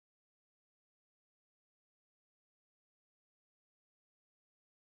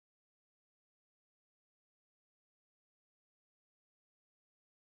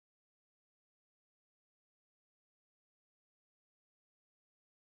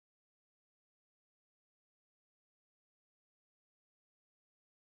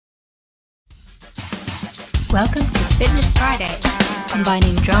Welcome to Fitness Friday,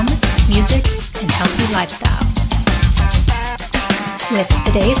 combining drums, music, and healthy lifestyle. With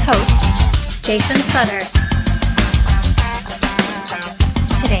today's host, Jason Sutter.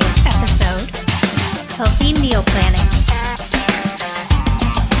 Today's episode, Healthy Meal Planning.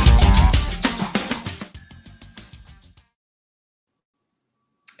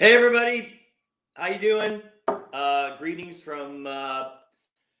 Hey everybody, how you doing? Greetings from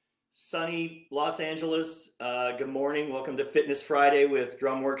sunny Los Angeles. Good morning. Welcome to Fitness Friday with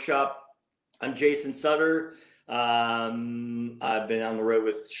Drum Workshop. I'm Jason Sutter. I've been on the road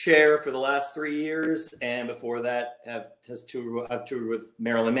with Cher for the last 3 years, and before that, I've toured with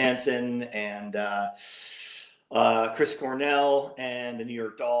Marilyn Manson and Chris Cornell and the New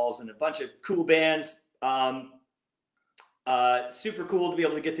York Dolls and a bunch of cool bands. Super cool to be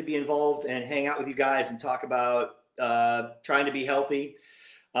able to get to be involved and hang out with you guys and talk about trying to be healthy.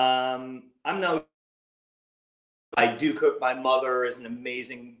 I do cook. My mother is an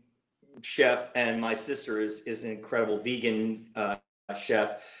amazing chef, and my sister is an incredible vegan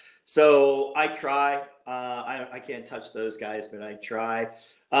chef. So I try. I can't touch those guys, but I try.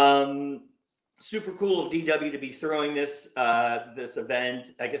 Super cool of DW to be throwing this this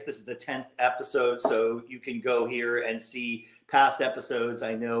event. I guess this is the 10th episode, so you can go here and see past episodes.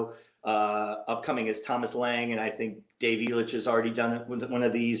 I know upcoming is Thomas Lang, and I think Dave Elich has already done it with one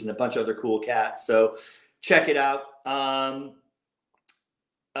of these, and a bunch of other cool cats. So check it out.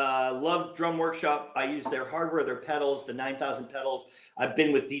 Love Drum Workshop. I use their hardware, their pedals, the 9,000 pedals. I've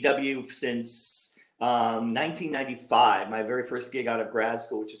been with DW since 1995, my very first gig out of grad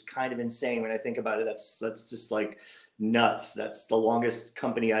school, which is kind of insane when I think about it. That's just like nuts. That's the longest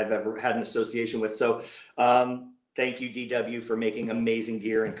company I've ever had an association with. So thank you, DW, for making amazing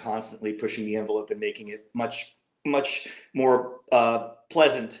gear and constantly pushing the envelope and making it much more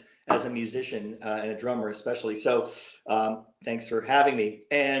pleasant as a musician and a drummer especially. So thanks for having me,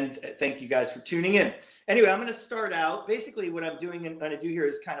 and thank you guys for tuning in. Anyway, I'm going to start out. Basically what I'm doing and going to do here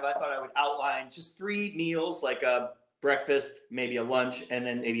is kind of, I thought I would outline just 3 meals, like a breakfast, maybe a lunch, and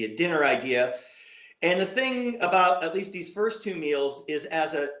then maybe a dinner idea. And the thing about at least these first 2 meals is,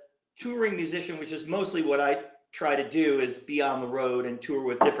 as a touring musician, which is mostly what I try to do, is be on the road and tour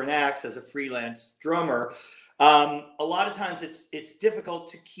with different acts as a freelance drummer. A lot of times it's difficult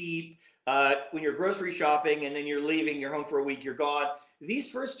to keep when you're grocery shopping and then you're leaving, you're home for a week, you're gone. These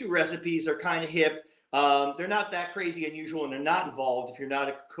first 2 recipes are kind of hip. They're not that crazy unusual, and they're not involved if you're not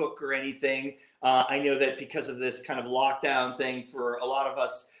a cook or anything. I know that because of this kind of lockdown thing, for a lot of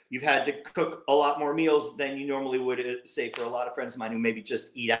us, you've had to cook a lot more meals than you normally would, say, for a lot of friends of mine who maybe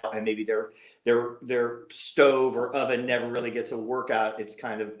just eat out, and maybe their stove or oven never really gets a workout. It's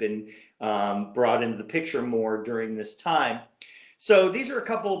kind of been brought into the picture more during this time. So these are a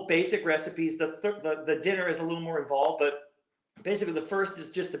couple basic recipes. The dinner is a little more involved, but basically the first is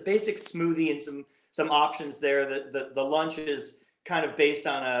just a basic smoothie and some options there. The lunch is kind of based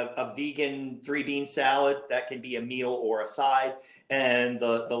on a vegan 3-bean salad that can be a meal or a side, and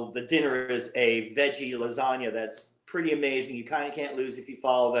the dinner is a veggie lasagna that's pretty amazing. You kind of can't lose if you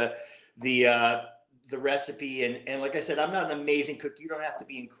follow the recipe. And like I said, I'm not an amazing cook. You don't have to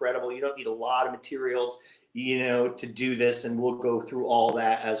be incredible. You don't need a lot of materials, to do this, and we'll go through all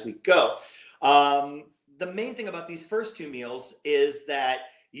that as we go. The main thing about these first 2 meals is that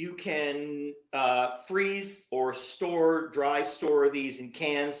you can freeze or dry store these in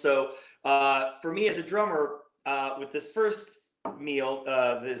cans. So for me as a drummer, with this first meal,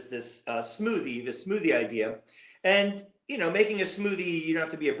 there's this smoothie idea. And, making a smoothie, you don't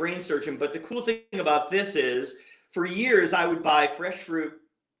have to be a brain surgeon. But the cool thing about this is, for years, I would buy fresh fruit,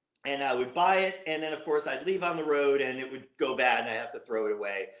 and I would buy it, and then of course I'd leave on the road and it would go bad and I have to throw it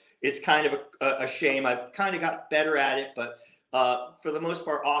away. It's kind of a shame. I've kind of got better at it, but for the most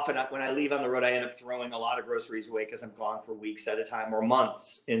part, often when I leave on the road, I end up throwing a lot of groceries away because I'm gone for weeks at a time, or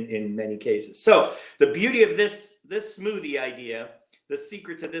months in many cases. So the beauty of this smoothie idea, the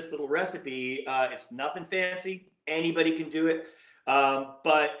secret to this little recipe, it's nothing fancy. Anybody can do it,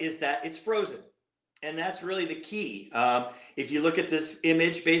 but is that it's frozen. And that's really the key. If you look at this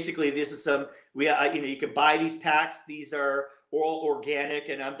image, basically this is you can buy these packs. These are all organic,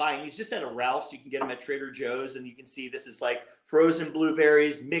 and I'm buying these just at a Ralph's. You can get them at Trader Joe's, and you can see this is like frozen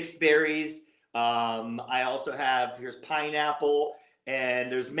blueberries, mixed berries. I also have, here's pineapple,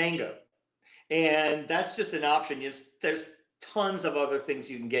 and there's mango. And that's just an option. There's tons of other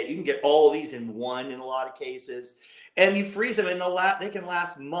things you can get. You can get all of these in one in a lot of cases. And you freeze them, and they can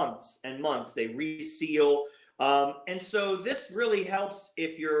last months and months. They reseal. And so this really helps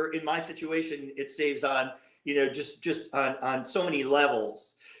if you're in my situation. It saves on, you know, just on so many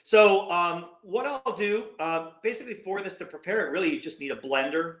levels. So what I'll do, basically for this to prepare it, really you just need a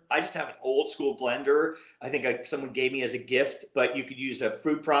blender. I just have an old school blender. I think someone gave me as a gift, but you could use a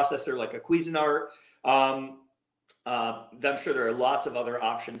food processor like a Cuisinart. I'm sure there are lots of other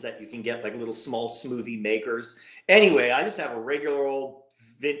options that you can get, like little small smoothie makers. Anyway, I just have a regular old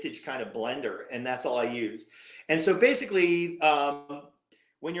vintage kind of blender, and that's all I use. And so basically,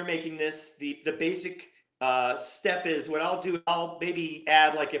 when you're making this, the basic step is what I'll do. I'll maybe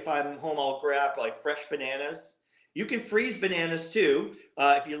add, like if I'm home, I'll grab like fresh bananas. You can freeze bananas too.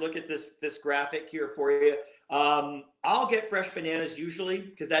 If you look at this graphic here for you, I'll get fresh bananas usually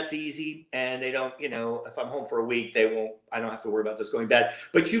because that's easy, and they don't, you know, if I'm home for a week, I don't have to worry about those going bad.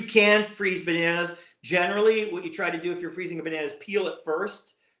 But you can freeze bananas. Generally, what you try to do if you're freezing a banana is peel it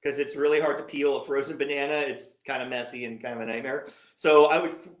first, because it's really hard to peel a frozen banana. It's kind of messy and kind of a nightmare. So I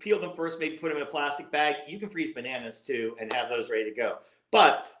would peel them first, maybe put them in a plastic bag. You can freeze bananas too and have those ready to go.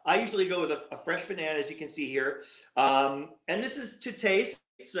 But I usually go with a fresh banana, as you can see here. And this is to taste.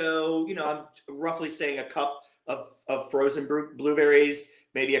 So, you know, I'm roughly saying a cup of frozen blueberries,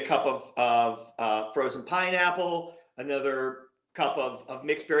 maybe a cup of frozen pineapple, another cup of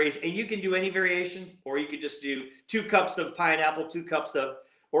mixed berries. And you can do any variation, or you could just do 2 cups of pineapple, 2 cups of,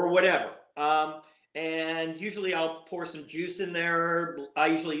 or whatever. And usually I'll pour some juice in there. I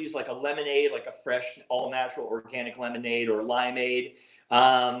usually use like a lemonade, like a fresh, all natural organic lemonade or limeade.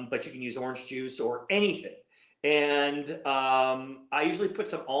 But you can use orange juice or anything. And I usually put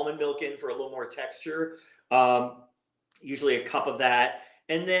some almond milk in for a little more texture. Usually a cup of that.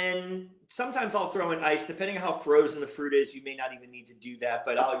 And then sometimes I'll throw in ice, depending on how frozen the fruit is. You may not even need to do that,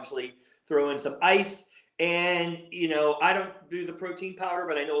 but I'll usually throw in some ice. And, you know, I don't do the protein powder,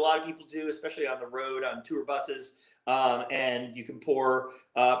 but I know a lot of people do, especially on the road, on tour buses. And you can pour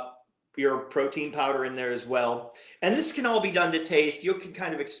your protein powder in there as well. And this can all be done to taste. You can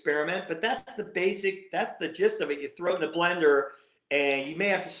kind of experiment, but that's the gist of it. You throw it in a blender, and you may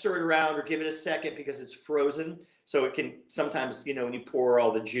have to stir it around or give it a second because it's frozen. So it can sometimes, you know, when you pour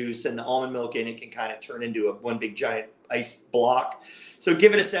all the juice and the almond milk in, it can kind of turn into one big giant ice block. So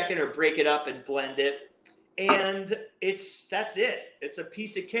give it a second or break it up and blend it. And that's it. It's a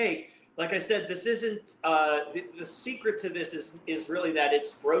piece of cake. Like I said, this isn't the secret to this is really that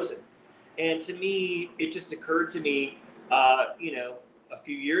it's frozen. And to me, it just occurred to me, you know, a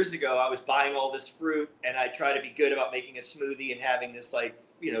few years ago, I was buying all this fruit, and I try to be good about making a smoothie and having this, like,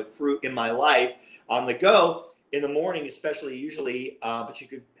 you know, fruit in my life on the go in the morning, especially usually, but you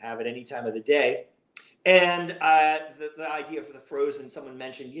could have it any time of the day. And the idea for the frozen, someone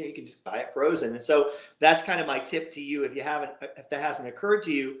mentioned, you know, you can just buy it frozen. And so that's kind of my tip to you. If that hasn't occurred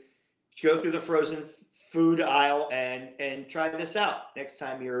to you, go through the frozen food aisle and try this out next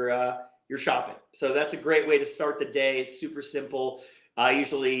time you're shopping. So that's a great way to start the day. It's super simple. I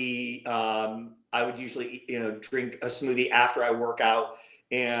would usually, you know, drink a smoothie after I work out,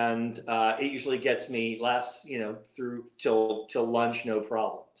 and it usually gets me you know, through till lunch, no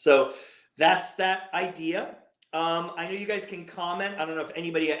problem. So that's that idea. I know you guys can comment. I don't know if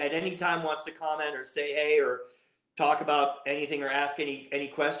anybody at any time wants to comment or say hey or talk about anything or ask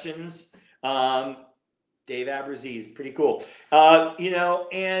any questions. 𝗪𝗓𝗪𝗧𝗛𝗏 is pretty cool. You know,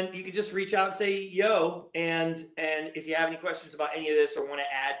 and you can just reach out and say yo, and if you have any questions about any of this or want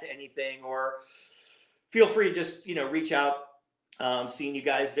to add to anything, or feel free to just, you know, reach out. Seeing you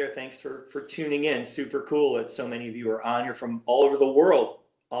guys there, thanks for tuning in. Super cool that so many of you are on. You're from all over the world.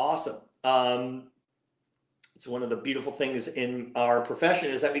 Awesome. It's one of the beautiful things in our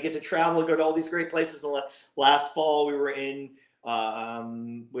profession is that we get to travel and go to all these great places. Last fall we were in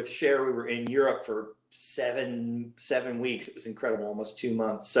with Cher, we were in Europe for seven weeks. It was incredible, almost 2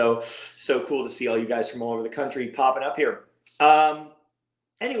 months. So cool to see all you guys from all over the country popping up here.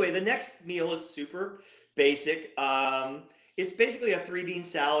 Anyway, the next meal is super basic. It's basically a 3-bean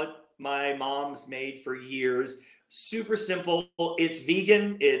salad my mom's made for years. Super simple. It's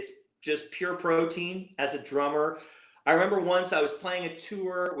vegan. It's just pure protein. As a drummer, I remember once I was playing a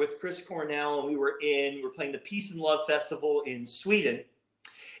tour with Chris Cornell, and we were playing the Peace and Love Festival in Sweden.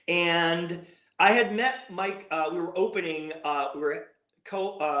 And I had met Mike. We were opening. I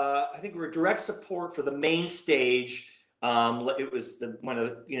think we were direct support for the main stage. It was one of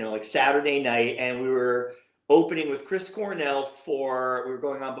the, you know, like Saturday night, and we were opening with Chris Cornell we were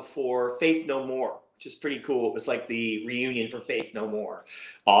going on before Faith No More, which is pretty cool. It was like the reunion for Faith No More.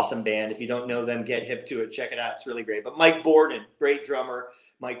 Awesome band. If you don't know them, get hip to it. Check it out. It's really great. But Mike Borden, great drummer,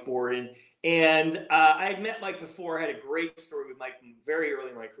 Mike Borden. And I had met Mike before. I had a great story with Mike very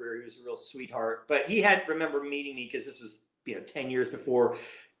early in my career. He was a real sweetheart. But he had remember meeting me because this was 10 years before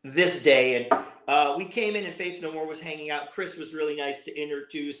this day. And we came in and Faith No More was hanging out. Chris was really nice to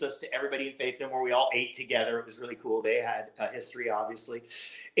introduce us to everybody in Faith No More. We all ate together. It was really cool. They had a history, obviously.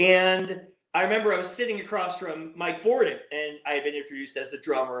 And I remember I was sitting across from Mike Borden, and I had been introduced as the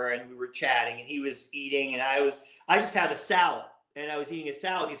drummer, and we were chatting, and he was eating, and I just had a salad, and I was eating a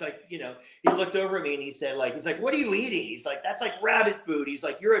salad. He's like, he looked over at me and he said, he's like, what are you eating? He's like, that's like rabbit food. He's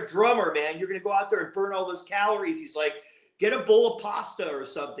like, you're a drummer, man. You're going to go out there and burn all those calories. He's like, get a bowl of pasta or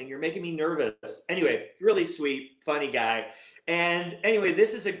something. You're making me nervous. Anyway, really sweet, funny guy. And anyway,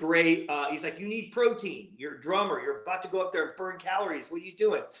 this is a great, he's like, you need protein. You're a drummer. You're about to go up there and burn calories. What are you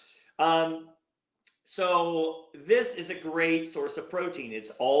doing? So this is a great source of protein.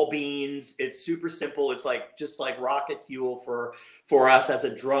 It's all beans. It's super simple. It's just like rocket fuel for us as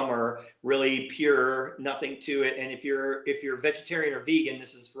a drummer, really pure, nothing to it. And if you're vegetarian or vegan,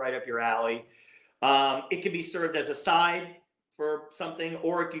 this is right up your alley. It can be served as a side for something,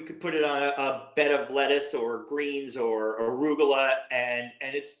 or you could put it on a bed of lettuce or greens or arugula, and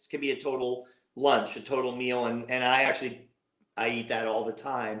it can be a total lunch, a total meal. And I eat that all the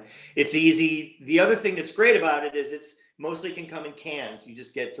time. It's easy. The other thing that's great about it is it's mostly can come in cans. You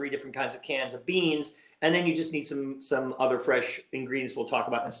just get 3 different kinds of cans of beans, and then you just need some other fresh ingredients we'll talk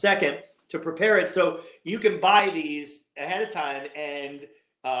about in a second to prepare it. So you can buy these ahead of time and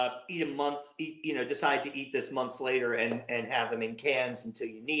eat a month, decide to eat this months later and have them in cans until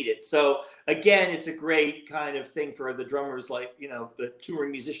you need it. So again, it's a great kind of thing for the drummers, the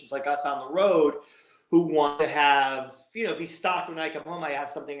touring musicians like us on the road, who want to have, be stocked when I come home. I have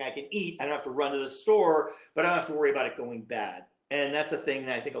something I can eat. I don't have to run to the store, but I don't have to worry about it going bad. And that's a thing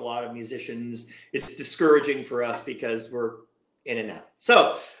that I think a lot of musicians, it's discouraging for us because we're in and out.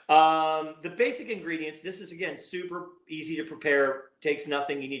 So the basic ingredients, this is, again, super easy to prepare. Takes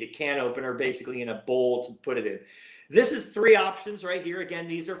nothing. You need a can opener basically in a bowl to put it in. This is 3 options right here. Again,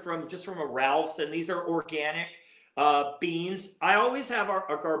 these are just from a Ralph's, and these are organic. Beans. I always have a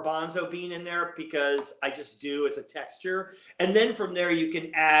garbanzo bean in there because I just do. It's a texture. And then from there, you can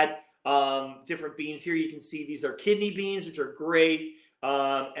add different beans. Here you can see these are kidney beans, which are great.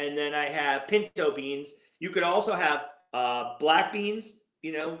 And then I have pinto beans. You could also have black beans,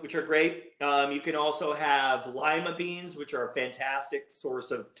 which are great. You can also have lima beans, which are a fantastic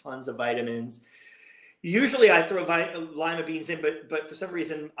source of tons of vitamins. Usually I throw lima beans in, but for some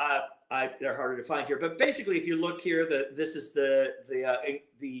reason they're harder to find here. But basically, if you look here, this is the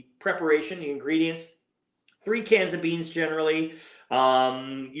preparation, the ingredients. 3 cans of beans generally,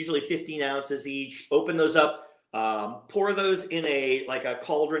 usually 15 ounces each. Open those up, pour those in a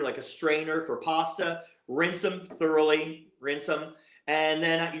cauldron, like a strainer for pasta. Rinse them thoroughly, and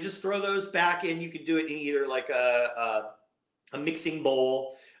then you just throw those back in. You can do it in either like a mixing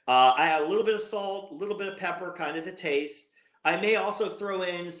bowl. I add a little bit of salt, a little bit of pepper, kind of to taste. I may also throw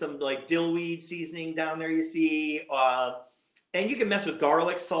in some dillweed seasoning down there, you see. And you can mess with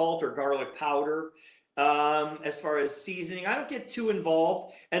garlic salt or garlic powder. As far as seasoning, I don't get too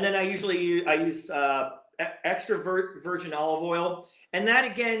involved. And then I use extra virgin olive oil. And that,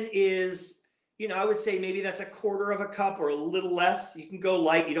 again, is, I would say maybe that's a 1/4 cup or a little less. You can go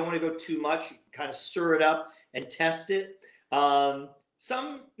light. You don't want to go too much. You can kind of stir it up and test it.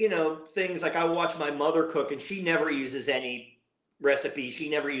 Some, things like I watch my mother cook, and she never uses any recipe. She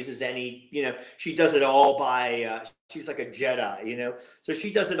never uses any, she does it all by, she's like a Jedi, so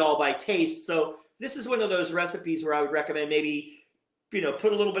she does it all by taste. So this is one of those recipes where I would recommend maybe,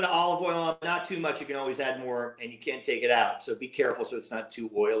 put a little bit of olive oil on, not too much. You can always add more, and you can't take it out. So be careful so it's not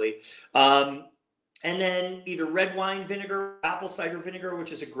too oily. And then either red wine vinegar, apple cider vinegar,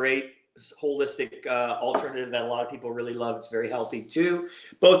 which is a great holistic alternative that a lot of people really love. It's very healthy too.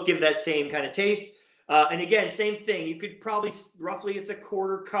 Both give that same kind of taste. And again, same thing. You could probably roughly, it's a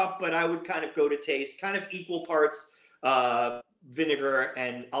 1/4 cup, but I would kind of go to taste, kind of equal parts vinegar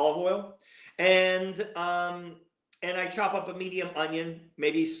and olive oil. And I chop up a medium onion,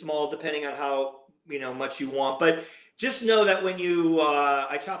 maybe small, depending on how much you want. But just know that when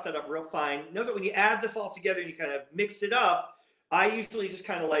I chop that up real fine. Know that when you add this all together, you kind of mix it up. I usually just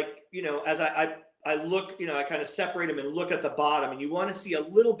kind of as I look, I kind of separate them and look at the bottom, and you want to see a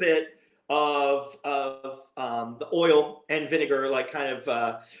little bit of the oil and vinegar,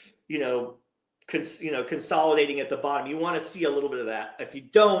 consolidating at the bottom. You want to see a little bit of that. If you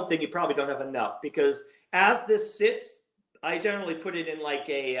don't, then you probably don't have enough, because as this sits, I generally put it in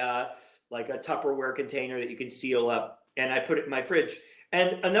like a Tupperware container that you can seal up, and I put it in my fridge.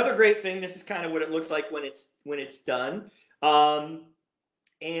 And another great thing, this is kind of what it looks like when it's done.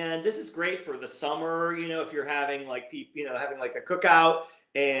 And this is great for the summer, you know, if you're having like, you know, having like a cookout,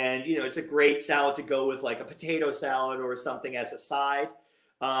 and, you know, it's a great salad to go with like a potato salad or something as a side.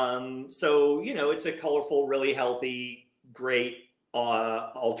 So, you know, it's a colorful, really healthy, great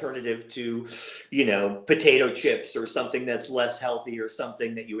alternative to, you know, potato chips or something that's less healthy or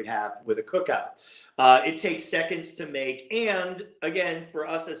something that you would have with a cookout. It takes seconds to make. And again, for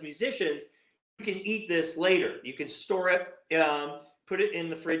us as musicians, you can eat this later. You can store it, put it in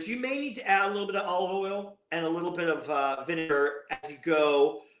the fridge. You may need to add a little bit of olive oil and a little bit of vinegar as you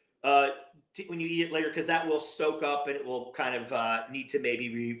go when you eat it later, because that will soak up and it will kind of need to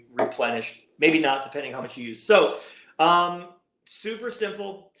maybe replenish. Maybe not, depending how much you use. So super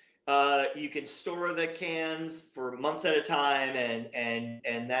simple. You can store the cans for months at a time,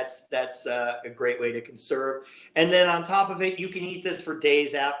 and that's a great way to conserve. And then on top of it, you can eat this for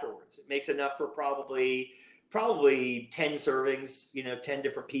days afterwards. It makes enough for probably 10 servings, you know, 10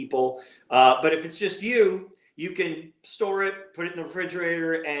 different people. But if it's just you can store it, put it in the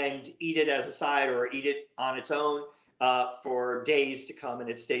refrigerator, and eat it as a side or eat it on its own for days to come, and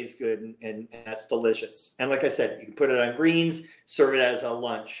it stays good, and that's delicious. And like I said, you can put it on greens, serve it as a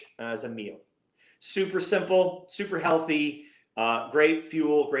lunch, as a meal. Super simple, super healthy, great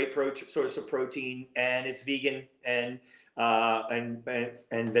fuel, great source of protein, and it's vegan and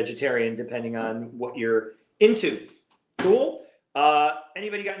vegetarian, depending on what you're into. Cool.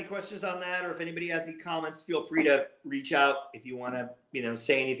 Anybody got any questions on that, or if anybody has any comments, feel free to reach out if you want to, you know,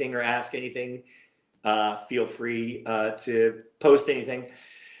 say anything or ask anything. Feel free to post anything.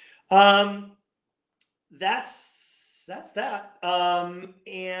 That's that.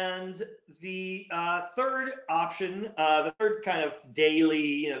 And the third option, the third kind of daily,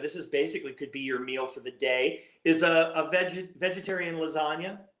 you know, this is basically could be your meal for the day, is a vegetarian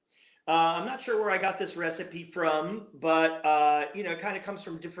lasagna. I'm not sure where I got this recipe from, but you know, it kind of comes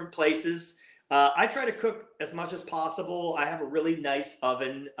from different places. I try to cook as much as possible. I have a really nice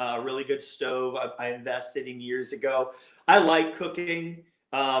oven, a really good stove I invested in years ago. I like cooking.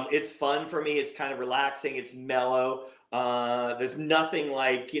 It's fun for me. It's kind of relaxing. It's mellow. There's nothing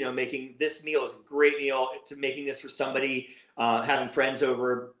like, you know, making this meal is a great meal, to making this for somebody, having friends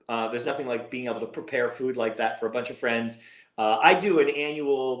over. There's nothing like being able to prepare food like that for a bunch of friends. I do an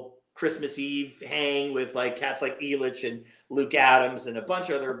annual Christmas Eve hang with like cats like 𝗑𝗘𝗔𝗟𝗓 and Luke Adams and a bunch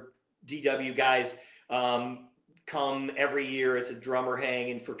of other DW guys come every year. It's a drummer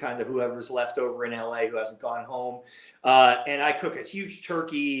hang, and for kind of whoever's left over in LA who hasn't gone home. And I cook a huge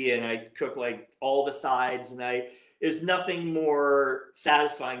turkey, and I cook like all the sides, and there's nothing more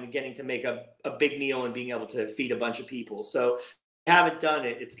satisfying than getting to make a big meal and being able to feed a bunch of people. So if you haven't done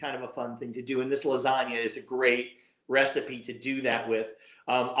it, it's kind of a fun thing to do. And this lasagna is a great recipe to do that with.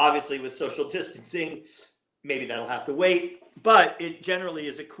 Obviously with social distancing, maybe that'll have to wait, but it generally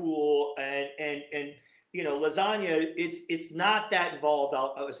is a cool, and you know, lasagna, it's not that involved.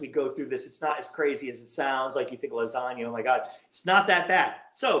 As we go through this, it's not as crazy as it sounds. Like you think lasagna, oh my God, it's not that bad.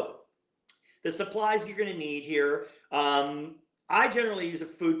 So the supplies you're going to need here, I generally use a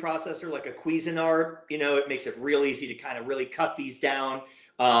food processor like a Cuisinart. You know, it makes it real easy to kind of really cut these down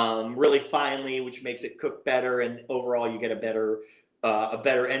really finely, which makes it cook better, and overall you get a better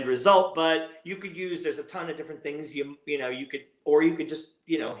end result. But you could use, there's a ton of different things you could just,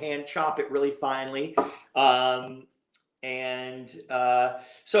 you know, hand chop it really finely.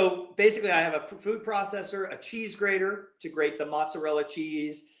 So basically I have a food processor, a cheese grater to grate the mozzarella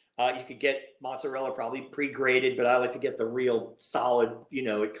cheese. You could get mozzarella probably pre-grated, but I like to get the real solid, you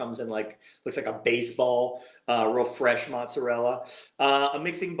know, it comes in like, looks like a baseball, real fresh mozzarella. A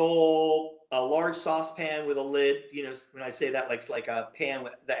mixing bowl, a large saucepan with a lid. You know, when I say that, like a pan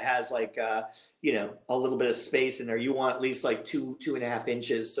that has like, you know, a little bit of space in there. You want at least like 2.5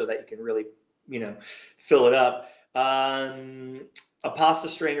 inches so that you can really, you know, fill it up. A pasta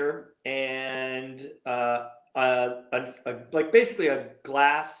strainer, and like basically a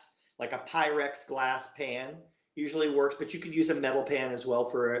glass, like a Pyrex glass pan usually works, but you could use a metal pan as well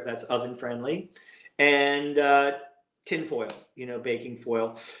that's oven friendly, and tin foil, you know, baking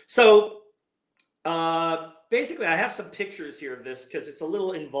foil. So basically I have some pictures here of this because it's a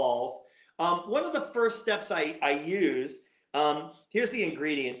little involved. One of the first steps I used, here's the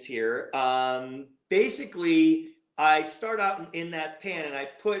ingredients here. Basically I start out in that pan, and I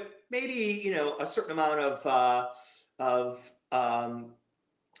put maybe, you know, a certain amount of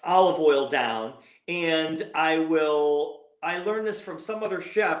olive oil down, and I learned this from some other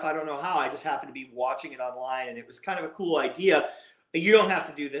chef. I don't know how, I just happened to be watching it online, and it was kind of a cool idea. You don't have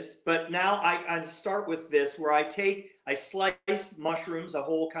to do this, but now I start with this where I slice mushrooms, a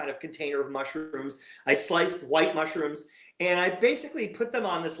whole kind of container of mushrooms. I slice white mushrooms, and I basically put them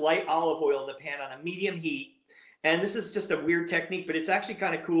on this light olive oil in the pan on a medium heat. And this is just a weird technique, but it's actually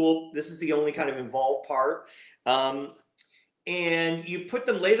kind of cool. This is the only kind of involved part. And you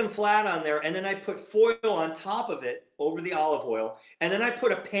lay them flat on there, and then I put foil on top of it over the olive oil, and then I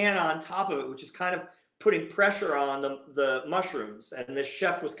put a pan on top of it, which is kind of putting pressure on the mushrooms. And this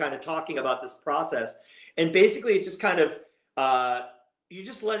chef was kind of talking about this process. And basically it just kind of, you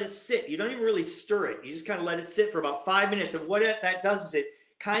just let it sit. You don't even really stir it. You just kind of let it sit for about 5 minutes. And what that does is it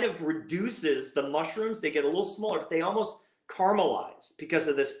kind of reduces the mushrooms. They get a little smaller, but they almost caramelize because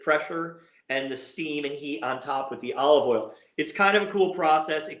of this pressure and the steam and heat on top with the olive oil. It's kind of a cool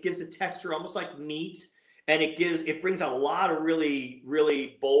process. It gives a texture almost like meat. And it brings a lot of really,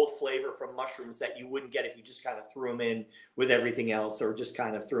 really bold flavor from mushrooms that you wouldn't get if you just kind of threw them in with everything else, or just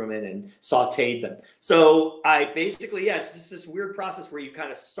kind of threw them in and sauteed them. So I basically, yeah, it's just this weird process where you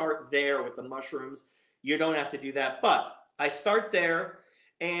kind of start there with the mushrooms. You don't have to do that, but I start there,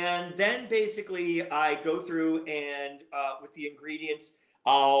 and then basically I go through and with the ingredients,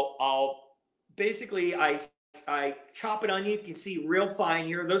 I'll basically I chop an onion. You can see real fine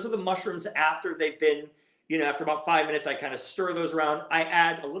here. Those are the mushrooms after they've been, after about 5 minutes, I kind of stir those around. I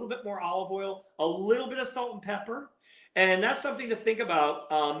add a little bit more olive oil, a little bit of salt and pepper. And that's something to think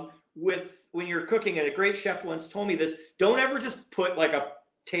about when you're cooking. And a great chef once told me this: don't ever just put like a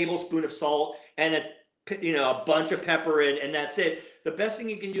tablespoon of salt and a bunch of pepper in, and that's it. The best thing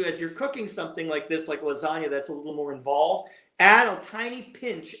you can do as you're cooking something like this, like lasagna, that's a little more involved, add a tiny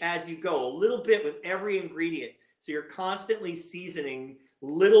pinch as you go, a little bit with every ingredient. So you're constantly seasoning a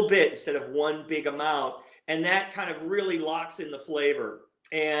little bit instead of one big amount. And that kind of really locks in the flavor.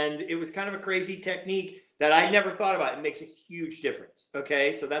 And it was kind of a crazy technique that I never thought about. It makes a huge difference.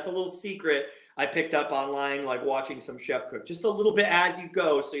 Okay, so that's a little secret I picked up online, like watching some chef cook. Just a little bit as you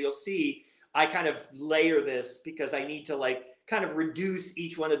go. So you'll see I kind of layer this because I need to kind of reduce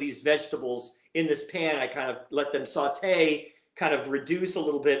each one of these vegetables in this pan. I kind of let them saute, kind of reduce a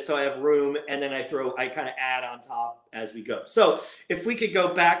little bit so I have room, and then I kind of add on top as we go. So if we could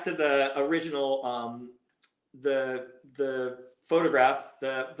go back to the original, the photograph,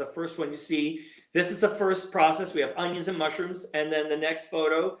 the first one you see, this is the first process. We have onions and mushrooms, and then the next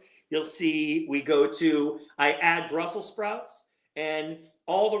photo you'll see I add Brussels sprouts, and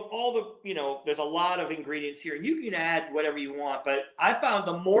all the there's a lot of ingredients here, and you can add whatever you want, but I found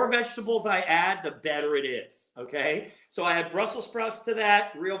the more vegetables I add, the better it is. Okay, so I add Brussels sprouts to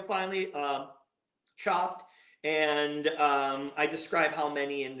that, real finely chopped. And I describe how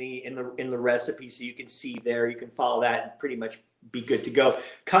many in the recipe, so you can see there. You can follow that and pretty much be good to go.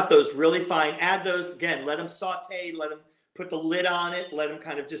 Cut those really fine. Add those again. Let them saute. Let them put the lid on it. Let them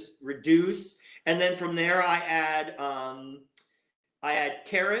kind of just reduce. And then from there, I add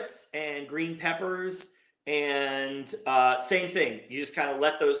carrots and green peppers. And same thing. You just kind of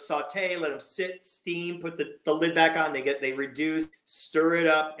let those saute, let them sit, steam, put the lid back on. They reduce, stir it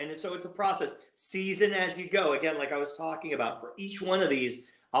up, and so it's a process. Season as you go. Again, like I was talking about, for each one of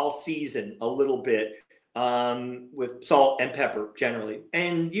these, I'll season a little bit with salt and pepper generally,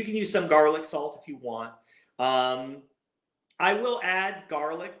 and you can use some garlic salt if you want. I will add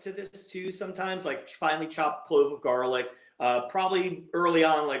garlic to this too sometimes, like finely chopped clove of garlic, probably early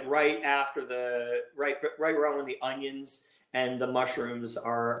on, like right around when the onions and the mushrooms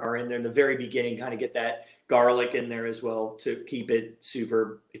are in there in the very beginning, kind of get that garlic in there as well to keep it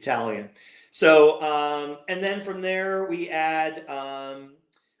super Italian. So, and then from there I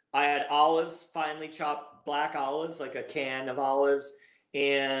add olives, finely chopped black olives, like a can of olives,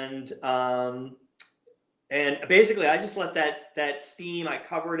 and basically, I just let that steam. I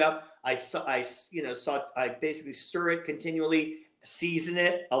cover it up. I basically stir it continually, season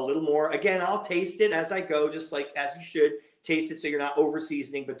it a little more. Again, I'll taste it as I go, just like as you should taste it, so you're not over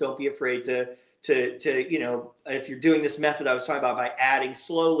seasoning. But don't be afraid to if you're doing this method I was talking about by adding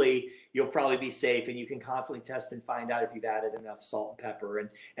slowly, you'll probably be safe, and you can constantly test and find out if you've added enough salt and pepper,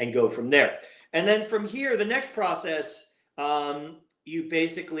 and go from there. And then from here, the next process,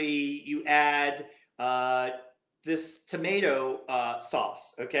 you add this tomato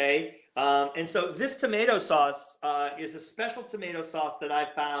sauce, okay? And so this tomato sauce is a special tomato sauce that I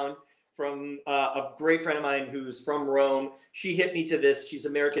found from a great friend of mine who's from Rome. She hit me to this. She's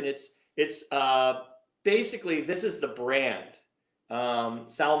American. It's basically, this is the brand,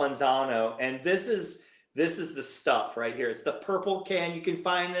 Salmanzano, and this is the stuff right here. It's the purple can. You can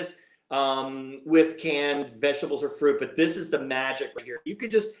find this with canned vegetables or fruit, but this is the magic right here. You could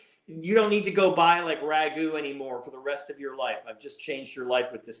just You don't need to go buy like ragu anymore for the rest of your life. I've just changed your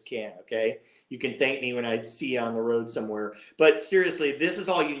life with this can, okay? You can thank me when I see you on the road somewhere. But seriously, this is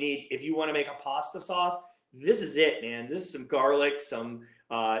all you need if you want to make a pasta sauce. This is it, man. This is some garlic, some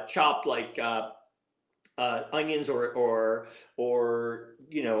chopped like onions or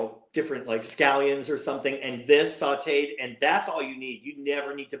you know, different like scallions or something, and this sauteed, and that's all you need. You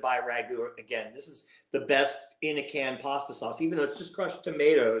never need to buy ragu again. This is the best in a can pasta sauce, even though it's just crushed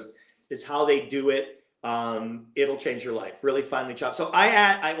tomatoes. It's how they do it. It'll change your life. Really finely chopped. So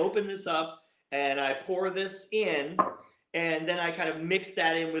I open this up and I pour this in, and then I kind of mix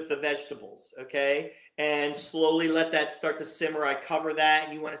that in with the vegetables, okay? And slowly let that start to simmer. I cover that,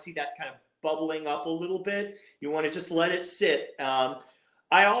 and you want to see that kind of bubbling up a little bit. You want to just let it sit.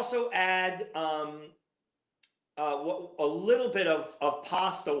 I also add a little bit of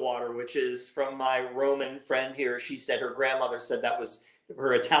pasta water, which is from my Roman friend here. She said her grandmother said that was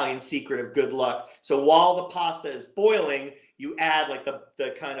her Italian secret of good luck. So while the pasta is boiling, you add like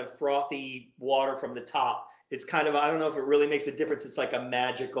the kind of frothy water from the top. It's kind of, I don't know if it really makes a difference. It's like a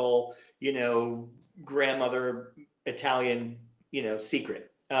magical, you know, grandmother Italian, you know, secret.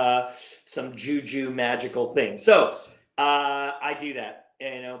 Some juju magical thing. So I do that,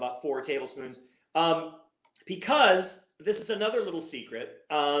 you know, about 4 tablespoons. Because this is another little secret.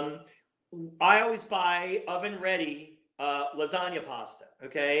 I always buy oven ready lasagna pasta,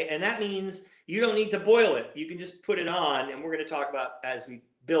 okay? And that means you don't need to boil it. You can just put it on, and we're going to talk about as we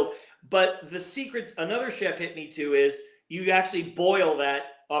build. But the secret, another chef hit me to, is you actually boil that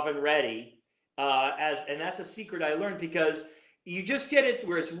oven ready, and that's a secret I learned, because you just get it to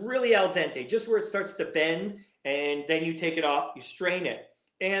where it's really al dente, just where it starts to bend, and then you take it off, you strain it.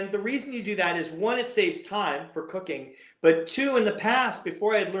 And the reason you do that is, 1, it saves time for cooking, but 2, in the past,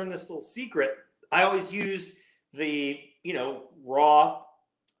 before I had learned this little secret, I always used the, you know, raw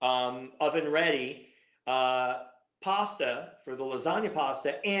oven ready pasta for the lasagna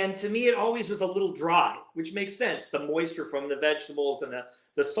pasta, and to me it always was a little dry, which makes sense. The moisture from the vegetables and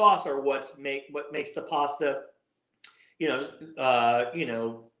the sauce are what makes the pasta,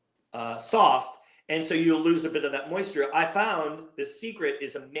 soft. And so you'll lose a bit of that moisture. I found this secret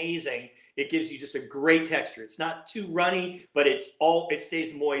is amazing. It gives you just a great texture. It's not too runny, but it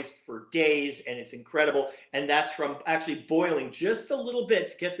stays moist for days, and it's incredible. And that's from actually boiling just a little bit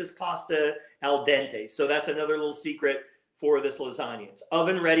to get this pasta al dente. So that's another little secret for this lasagna. It's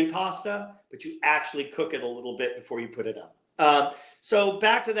oven ready pasta, but you actually cook it a little bit before you put it on. So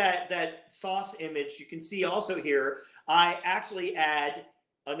back to that sauce image, you can see also here, I actually add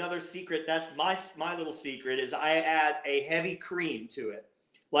another secret. That's my little secret, is I add a heavy cream to it,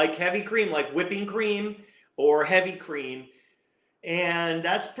 like heavy cream, like whipping cream or heavy cream. And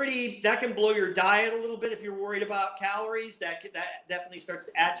that can blow your diet a little bit if you're worried about calories. That definitely starts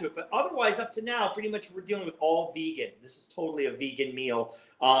to add to it. But otherwise, up to now, pretty much we're dealing with all vegan. This is totally a vegan meal.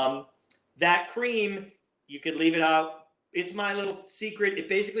 That cream, you could leave it out. It's my little secret. It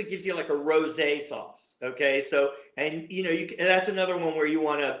basically gives you like a rosé sauce. Okay. So, and you know, that's another one where you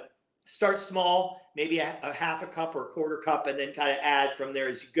want to start small, maybe a half a cup or a quarter cup, and then kind of add from there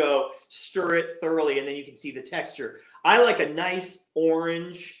as you go. Stir it thoroughly, and then you can see the texture. I like a nice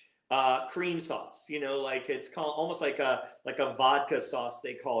orange cream sauce. You know, like it's called almost like a vodka sauce,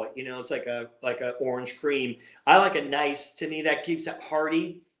 they call it. You know, it's like a orange cream. I like a nice. To me, that keeps it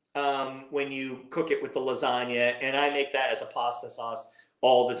hearty when you cook it with the lasagna, and I make that as a pasta sauce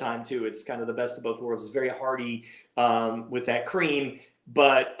all the time too. It's kind of the best of both worlds. It's very hearty with that cream,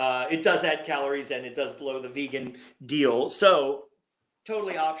 but it does add calories, and it does blow the vegan deal. So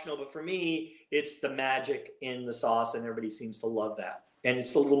totally optional, but for me, it's the magic in the sauce, and everybody seems to love that. And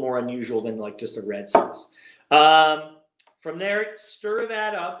it's a little more unusual than like just a red sauce. From there, stir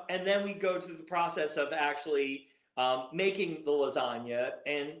that up, and then we go to the process of actually making the lasagna.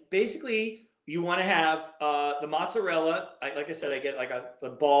 And basically, you want to have the mozzarella. Like I said, I get like the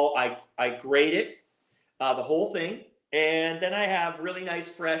ball. I grate it, the whole thing, and then I have really nice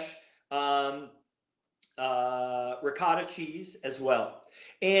fresh ricotta cheese as well.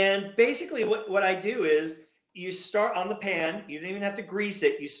 And basically, what I do is, you start on the pan. You don't even have to grease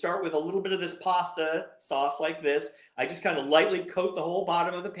it. You start with a little bit of this pasta sauce like this. I just kind of lightly coat the whole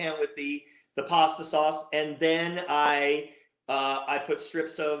bottom of the pan with the pasta sauce, and then I put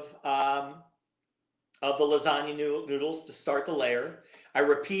strips of the lasagna noodles to start the layer. I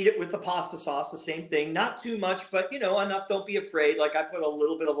repeat it with the pasta sauce, the same thing, not too much, but enough. Don't be afraid. Like, I put a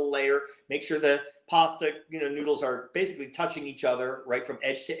little bit of a layer, make sure the pasta noodles are basically touching each other right from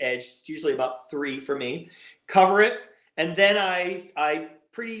edge to edge. It's usually about 3 for me. Cover it, and then I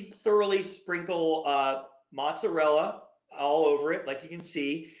pretty thoroughly sprinkle mozzarella all over it, like you can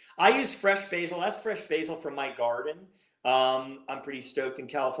see. I use fresh basil. That's fresh basil from my garden. I'm pretty stoked in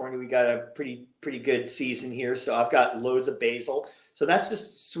California. We got a pretty good season here, so I've got loads of basil. So that's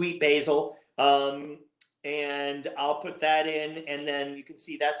just sweet basil, and I'll put that in, and then you can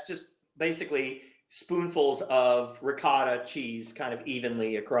see that's just basically spoonfuls of ricotta cheese, kind of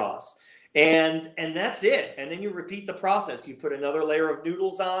evenly across, and that's it. And then you repeat the process. You put another layer of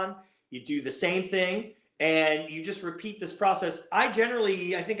noodles on. You do the same thing, and you just repeat this process. I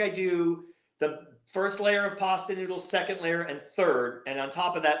think I do the first layer of pasta noodles, second layer, and third. And on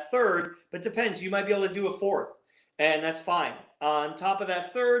top of that third, but depends, you might be able to do a fourth, and that's fine. On top of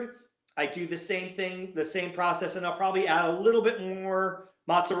that third, I do the same thing, the same process, and I'll probably add a little bit more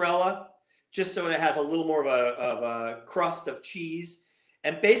mozzarella, just so it has a little more of a crust of cheese.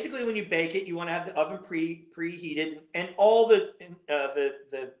 And basically, when you bake it, you want to have the oven preheated, and all the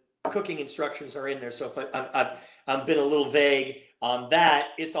cooking instructions are in there. So if I've been a little vague on that,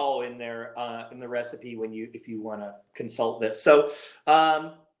 it's all in there in the recipe if you want to consult this. So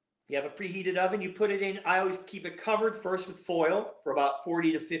you have a preheated oven, you put it in. I always keep it covered first with foil for about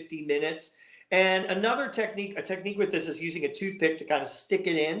 40 to 50 minutes. And another technique, with this is using a toothpick to kind of stick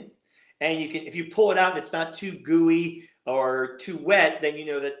it in. And you can, if you pull it out and it's not too gooey or too wet, then you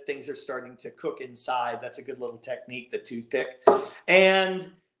know that things are starting to cook inside. That's a good little technique, the toothpick.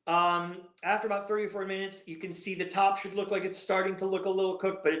 And after about 30 or 40 minutes, you can see the top should look like it's starting to look a little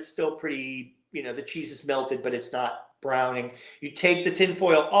cooked, but it's still pretty, the cheese is melted, but it's not browning. You take the tin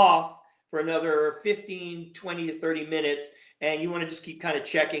foil off for another 15, 20 to 30 minutes, and you want to just keep kind of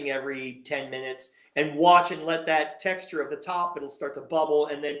checking every 10 minutes and watch and let that texture of the top, it'll start to bubble.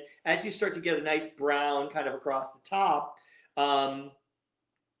 And then as you start to get a nice brown kind of across the top,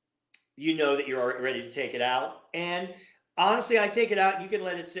 you know that you're ready to take it out. And honestly, I take it out. You can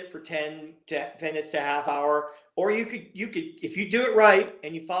let it sit for 10 minutes to a half hour, or you could, if you do it right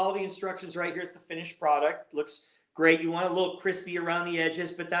and you follow the instructions right, here's the finished product. Looks great. You want a little crispy around the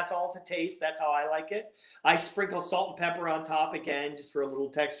edges, but that's all to taste. That's how I like it. I sprinkle salt and pepper on top again, just for a little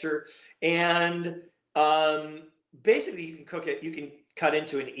texture. And basically, you can cook it. You can cut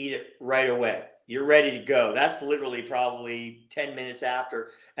into it and eat it right away. You're ready to go. That's literally probably 10 minutes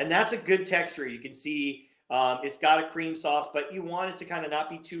after. And that's a good texture. You can see it's got a cream sauce, but you want it to kind of not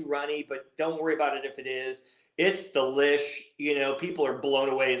be too runny, but don't worry about it if it is. It's delish. People are blown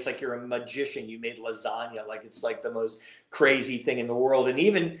away. It's like you're a magician. You made lasagna. Like, it's like the most crazy thing in the world. And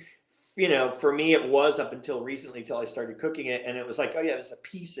even, for me, it was up until recently, till I started cooking it. And it was like, oh yeah, this is a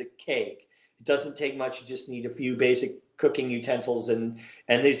piece of cake. It doesn't take much. You just need a few basic cooking utensils and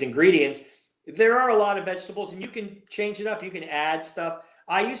these ingredients. There are a lot of vegetables, and you can change it up. You can add stuff.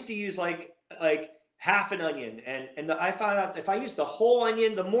 I used to use like half an onion, and I found out if I use the whole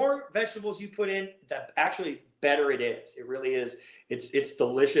onion, the more vegetables you put in, the actually better it is. It really is. It's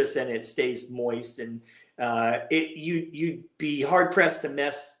delicious, and it stays moist, and you'd be hard pressed to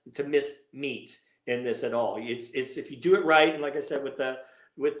miss meat in this at all. It's if you do it right, and like I said, with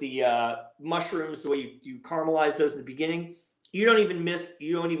the mushrooms, the way you caramelize those in the beginning, you'll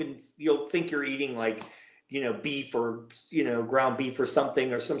think you're eating like beef or ground beef or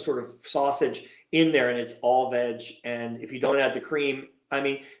something, or some sort of sausage in there, and it's all veg. And if you don't add the cream, I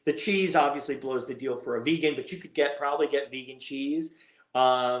mean, the cheese obviously blows the deal for a vegan, but you could probably get vegan cheese.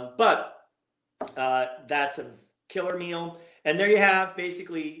 But that's a killer meal. And there you have,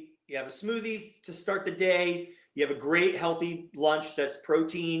 basically, you have a smoothie to start the day. You have a great healthy lunch that's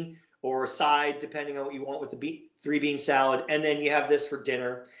protein or side, depending on what you want with the 3-bean salad. And then you have this for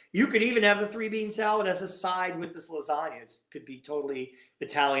dinner. You could even have the 3-bean salad as a side with this lasagna. It could be totally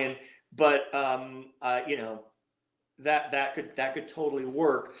Italian, but that could totally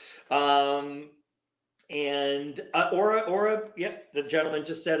work. The gentleman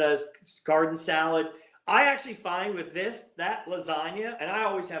just said a garden salad. I actually find with that lasagna, and I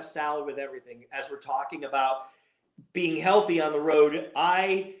always have salad with everything as we're talking about being healthy on the road.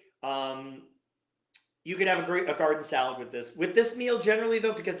 You could have a garden salad with this. With this meal generally,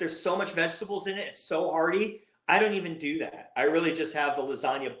 though, because there's so much vegetables in it, it's so hearty, I don't even do that. I really just have the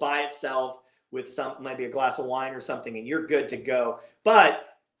lasagna by itself with maybe a glass of wine or something, and you're good to go.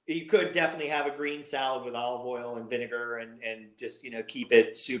 But you could definitely have a green salad with olive oil and vinegar, and just keep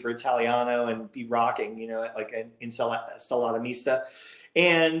it super Italiano and be rocking, like an ensalada mista.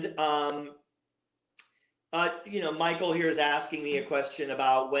 And Michael here is asking me a question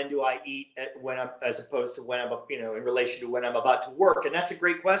about when do I eat as opposed to when I'm in relation to when I'm about to work, and that's a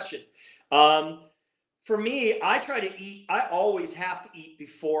great question. For me, I try to eat. I always have to eat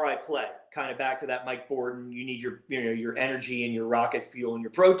before I play. Kind of back to that Mike Borden. You need your energy and your rocket fuel and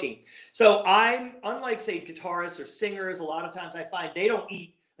your protein. So I'm unlike, say, guitarists or singers. A lot of times I find they don't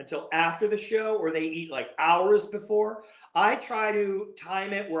eat until after the show, or they eat like hours before. I try to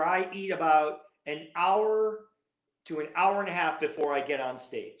time it where I eat about an hour to an hour and a half before I get on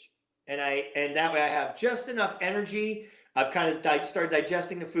stage. And that way I have just enough energy. I've kind of started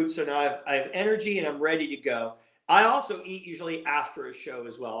digesting the food, so now I have energy and I'm ready to go. I also eat usually after a show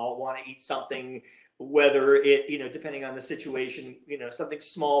as well. I'll want to eat something, whether it, depending on the situation, something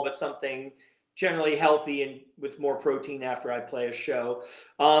small, but something generally healthy and with more protein after I play a show.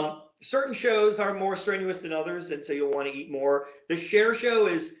 Certain shows are more strenuous than others, and so you'll want to eat more. The Cher show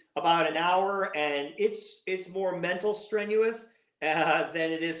is about an hour, and it's more mental strenuous than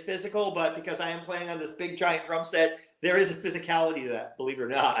it is physical. But because I am playing on this big giant drum set, there is a physicality to that. Believe it or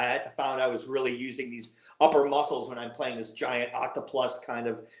not, I found I was really using these upper muscles when I'm playing this giant 𝗛𝗘𝗧𝗛𝗡 kind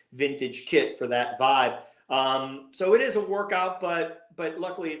of vintage kit for that vibe. So it is a workout, but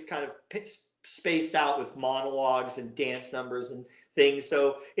luckily it's kind of spaced out with monologues and dance numbers and things,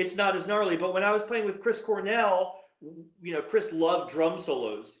 so it's not as gnarly. But when I was playing with Chris Cornell, Chris loved drum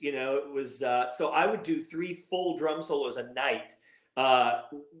solos. It was so I would do 3 full drum solos a night,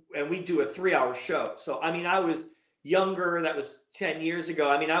 and we'd do a 3-hour show. So I mean, I was younger. That was 10 years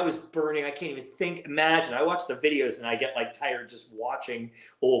ago. I mean, I was burning. I can't even imagine. I watch the videos and I get like tired just watching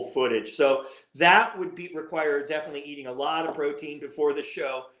old footage. So that would require definitely eating a lot of protein before the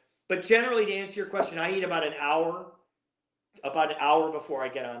show. But generally, to answer your question, I eat about an hour before I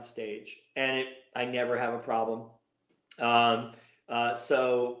get on stage, and I never have a problem.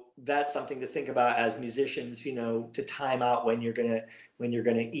 So that's something to think about as musicians, to time out when you're gonna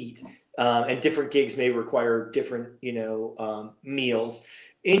eat. And different gigs may require different, meals.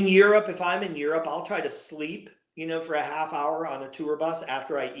 In Europe, if I'm in Europe, I'll try to sleep, for a half hour on a tour bus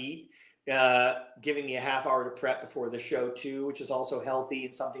after I eat. Giving me a half hour to prep before the show too, which is also healthy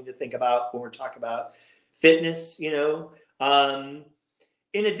and something to think about when we're talking about fitness. In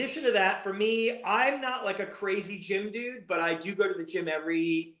addition to that, for me, I'm not like a crazy gym dude, but I do go to the gym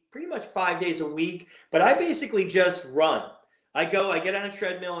pretty much 5 days a week. But I basically just run. I get on a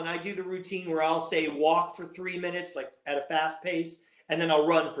treadmill and I do the routine where I'll say walk for 3 minutes, like at a fast pace, and then I'll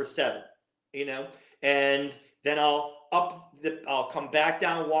run for 7, and then I'll come back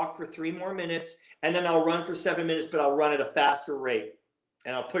down, walk for 3 more minutes, and then I'll run for 7 minutes, but I'll run at a faster rate,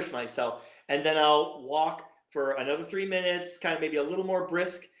 and I'll push myself. And then I'll walk for another 3 minutes, kind of maybe a little more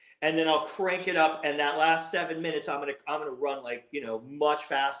brisk, and then I'll crank it up. And that last 7 minutes, I'm gonna run like, much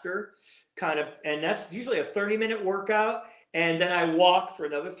faster, kind of. And that's usually a 30-minute workout. And then I walk for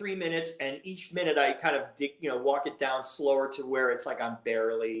another 3 minutes, and each minute I kind of walk it down slower to where it's like I'm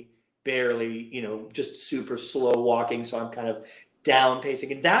barely, just super slow walking. So I'm kind of down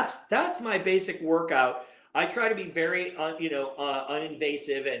pacing, and that's my basic workout. I try to be very,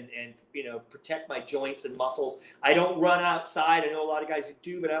 uninvasive and protect my joints and muscles. I don't run outside. I know a lot of guys who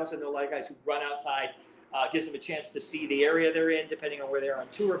do, but I also know a lot of guys who run outside. Gives them a chance to see the area they're in, depending on where they're on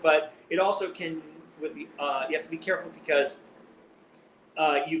tour. But it also can, you have to be careful because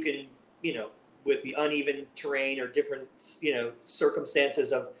you can, with the uneven terrain or different,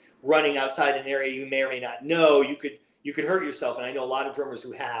 circumstances of running outside an area you may or may not know, you could hurt yourself. And I know a lot of drummers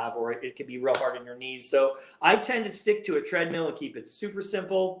who have, or it can be real hard on your knees. So I tend to stick to a treadmill and keep it super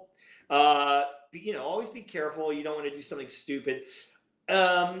simple. Always be careful. You don't want to do something stupid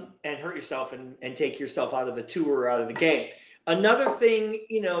and hurt yourself and take yourself out of the tour or out of the game. Another thing,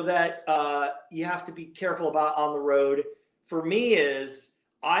 that you have to be careful about on the road for me is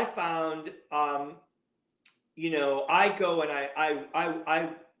I found, I go and I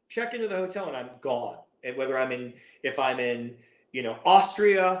check into the hotel and I'm gone. And whether if I'm in,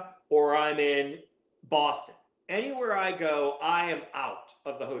 Austria or I'm in Boston, anywhere I go, I am out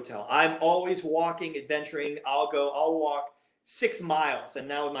of the hotel. I'm always walking, adventuring. I'll walk 6 miles. And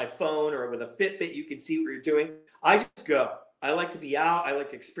now with my phone or with a Fitbit, you can see what you're doing. I just go. I like to be out. I like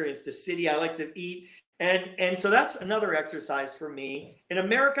to experience the city. I like to eat. And so that's another exercise for me. In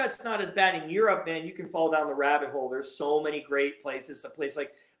America, it's not as bad. In Europe, man, you can fall down the rabbit hole. There's so many great places. A place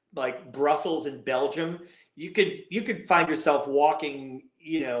like Brussels in Belgium, you could find yourself walking,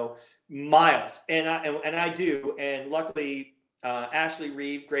 miles. And I do. And luckily, Ashley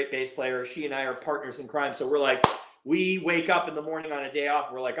Reeve, great bass player, she and I are partners in crime. So we wake up in the morning on a day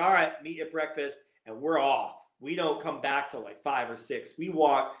off. We're like, all right, meet at breakfast, and we're off. We don't come back till like 5 or 6. We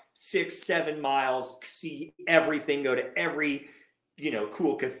walk 6-7 miles, see everything, go to every,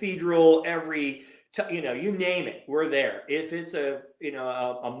 cool cathedral, every, you name it, we're there. If it's a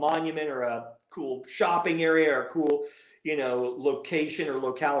monument or a cool shopping area or a cool, location or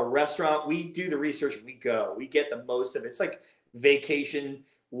locale or restaurant, we do the research and we go. We get the most of it. It's like vacation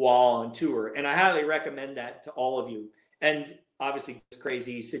while on tour. And I highly recommend that to all of you. And obviously this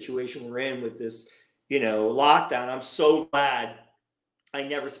crazy situation we're in with this, lockdown. I'm so glad I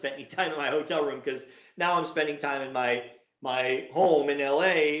never spent any time in my hotel room, because now I'm spending time in my home in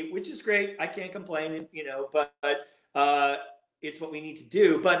LA, which is great. I can't complain, but it's what we need to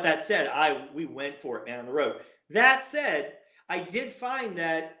do. But that said, we went for it, man, on the road. That said, I did find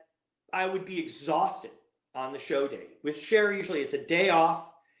that I would be exhausted on the show day. With Cher, usually it's a day off.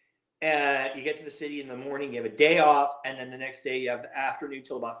 You get to the city in the morning, you have a day off, and then the next day you have the afternoon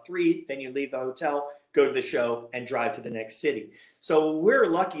till about 3. Then you leave the hotel, go to the show, and drive to the next city. So we're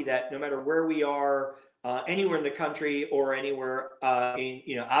lucky that no matter where we are, anywhere in the country or anywhere out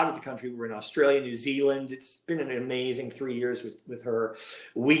of the country, we're in Australia, New Zealand. It's been an amazing 3 years with her.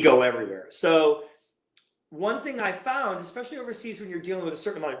 We go everywhere. So one thing I found, especially overseas when you're dealing with a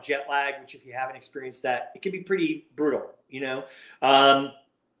certain amount of jet lag, which if you haven't experienced that, it can be pretty brutal,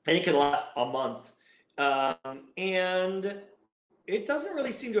 and it can last a month. And it doesn't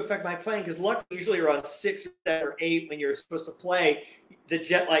really seem to affect my playing, because luckily usually around 6 or 7 or 8 when you're supposed to play, the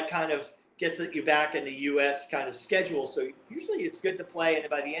jet lag kind of gets you back in the US kind of schedule. So usually it's good to play, and then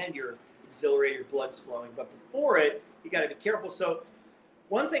by the end you're exhilarated, your blood's flowing. But before it, you got to be careful. So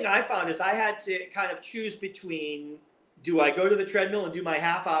one thing I found is I had to kind of choose between, do I go to the treadmill and do my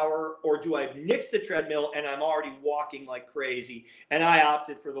half hour, or do I nix the treadmill and I'm already walking like crazy? And I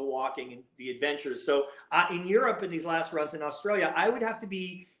opted for the walking and the adventures. So in Europe, in these last runs in Australia, I would have to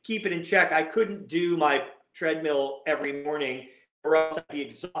keep it in check. I couldn't do my treadmill every morning, or else I'd be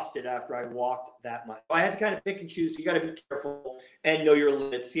exhausted after I walked that much. So I had to kind of pick and choose. So you got to be careful and know your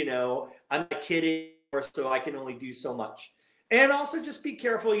limits. I'm not kidding, so I can only do so much. And also just be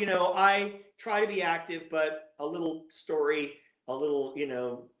careful. I try to be active, but a little story,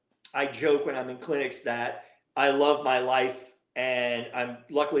 I joke when I'm in clinics that I love my life, and I'm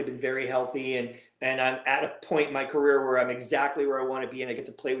luckily been very healthy, and I'm at a point in my career where I'm exactly where I want to be, and I get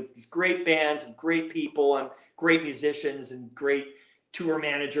to play with these great bands and great people and great musicians and great tour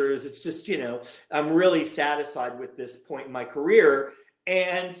managers. It's just, I'm really satisfied with this point in my career.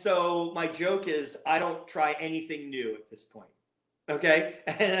 And so my joke is I don't try anything new at this point. Okay.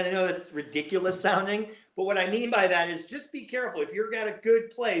 And I know that's ridiculous sounding, but what I mean by that is just be careful. If you're at a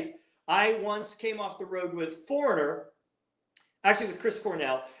good place, I once came off the road with Foreigner, actually with Chris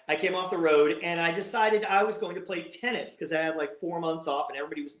Cornell. I came off the road and I decided I was going to play tennis, because I had like 4 months off and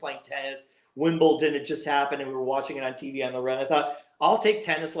everybody was playing tennis. Wimbledon had just happened and we were watching it on TV on the run. I thought, I'll take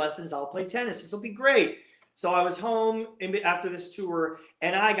tennis lessons. I'll play tennis. This will be great. So I was home after this tour,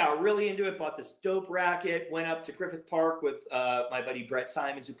 and I got really into it, bought this dope racket, went up to Griffith Park with my buddy Brett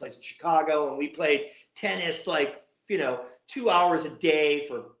Simons, who plays in Chicago, and we played tennis 2 hours a day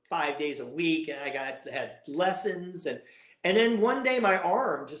for 5 days a week, and I had lessons, and then one day my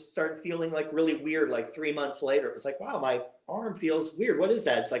arm just started feeling like really weird, like 3 months later. It was like, wow, my arm feels weird. What is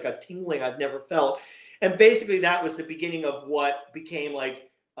that? It's like a tingling I've never felt. And basically that was the beginning of what became like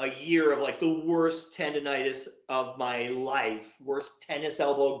a year of like the worst tendonitis of my life, worst tennis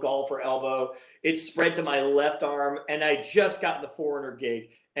elbow, golfer elbow. It spread to my left arm, and I just got the Foreigner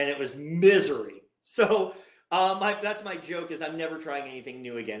gig, and it was misery. So that's my joke, is I'm never trying anything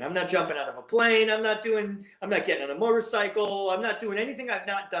new again. I'm not jumping out of a plane. I'm not getting on a motorcycle. I'm not doing anything I've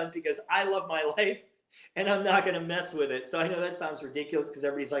not done, because I love my life and I'm not going to mess with it. So I know that sounds ridiculous, because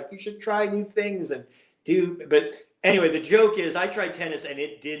everybody's like, you should try new things and but anyway, the joke is I tried tennis and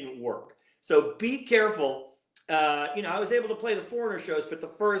it didn't work. So be careful. I was able to play the Foreigner shows, but the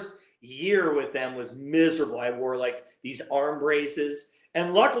first year with them was miserable. I wore like these arm braces,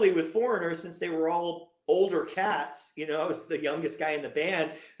 and luckily with Foreigner, since they were all older cats, I was the youngest guy in the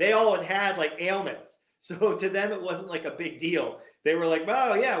band, they all had like ailments. So to them, it wasn't like a big deal. They were like,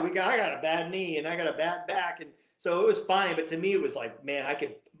 oh yeah, I got a bad knee and I got a bad back. And so it was fine. But to me, it was like, man, I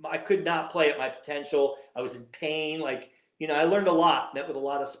could not play at my potential. I was in pain. I learned a lot, met with a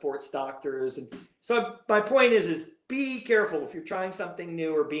lot of sports doctors. And so my point is be careful if you're trying something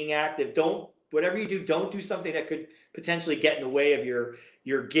new or being active. Whatever you do, don't do something that could potentially get in the way of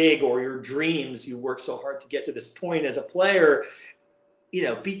your gig or your dreams. You work so hard to get to this point as a player.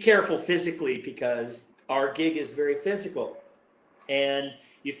 Be careful physically, because our gig is very physical, and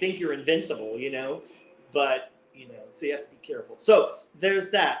you think you're invincible, but so you have to be careful. So there's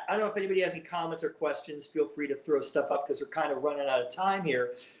that. I don't know if anybody has any comments or questions. Feel free to throw stuff up, because we're kind of running out of time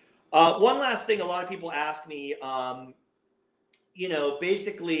here. One last thing, a lot of people ask me,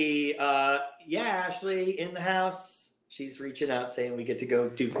 basically, yeah, Ashley in the house, she's reaching out saying we get to go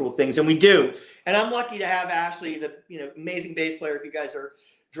do cool things, and we do. And I'm lucky to have Ashley, the amazing bass player. If you guys are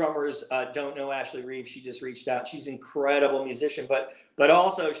drummers, don't know Ashley Reeves, she just reached out. She's an incredible musician, but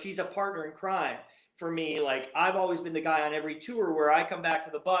also she's a partner in crime. for me, like I've always been the guy on every tour where I come back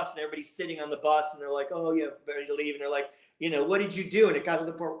to the bus and everybody's sitting on the bus and they're like, oh yeah, ready to leave. And they're like, what did you do? And it got to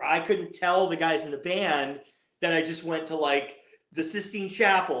the point where I couldn't tell the guys in the band that I just went to like the Sistine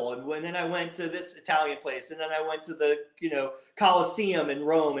Chapel, and then I went to this Italian place, and then I went to the Colosseum in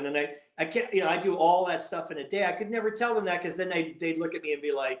Rome, and then I can't I do all that stuff in a day. I could never tell them that because then they'd look at me and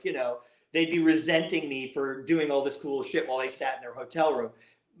be like they'd be resenting me for doing all this cool shit while they sat in their hotel room.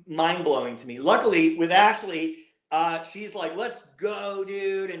 Mind blowing to me. Luckily with Ashley, she's like, let's go,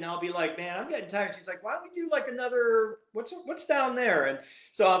 dude. And I'll be like, man, I'm getting tired. She's like, why don't we do like another, what's down there? And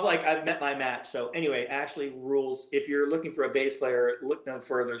so I've met my match. So anyway, Ashley rules. If you're looking for a bass player, look no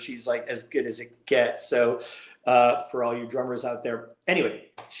further. She's like as good as it gets. So for all you drummers out there, anyway,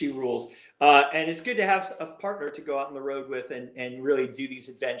 she rules. And it's good to have a partner to go out on the road with and really do these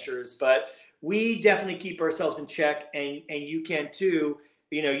adventures. But we definitely keep ourselves in check, and you can too.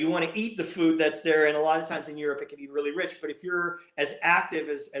 You want to eat the food that's there. And a lot of times in Europe, it can be really rich. But if you're as active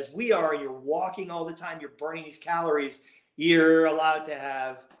as we are, and you're walking all the time, you're burning these calories, you're allowed to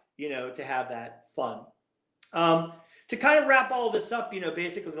have, that fun. To kind of wrap all this up,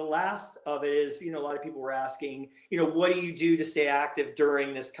 basically the last of it is, a lot of people were asking, what do you do to stay active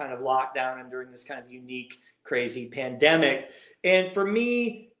during this kind of lockdown and during this kind of unique, crazy pandemic? And for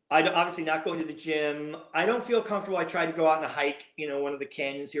me, I obviously not going to the gym. I don't feel comfortable. I tried to go out on a hike, one of the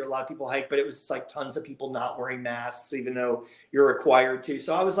canyons here. A lot of people hike, but it was like tons of people not wearing masks, even though you're required to.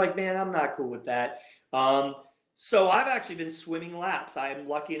 So I was like, man, I'm not cool with that. So I've actually been swimming laps. I'm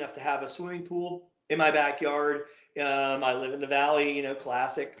lucky enough to have a swimming pool in my backyard. I live in the Valley,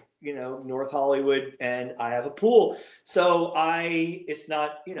 classic, North Hollywood, and I have a pool. So it's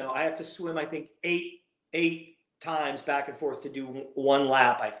not, I have to swim, I think eight times back and forth to do one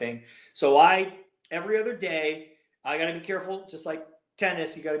lap, I think. So every other day, I got to be careful, just like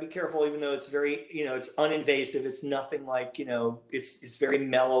tennis, you got to be careful, even though it's very, it's uninvasive. It's nothing like, it's very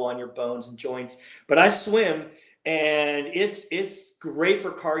mellow on your bones and joints, but I swim and it's great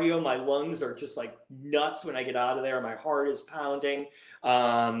for cardio. My lungs are just like nuts when I get out of there. My heart is pounding.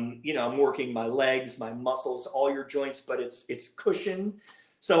 I'm working my legs, my muscles, all your joints, but it's cushioned.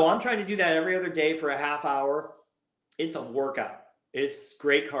 So I'm trying to do that every other day for a half hour. It's a workout. It's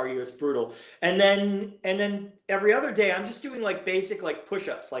great cardio. It's brutal. And then every other day, I'm just doing like basic like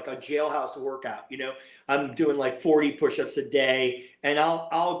push-ups, like a jailhouse workout. I'm doing like 40 push-ups a day, and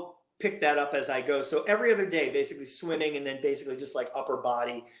I'll pick that up as I go. So every other day, basically swimming, and then basically just like upper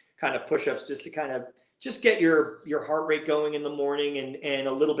body kind of push-ups, just to kind of just get your heart rate going in the morning and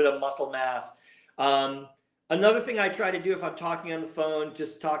a little bit of muscle mass. Another thing I try to do if I'm talking on the phone,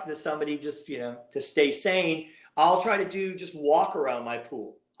 just talking to somebody, just to stay sane, I'll try to just walk around my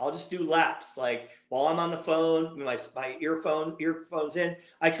pool. I'll just do laps. Like while I'm on the phone, my earphones in,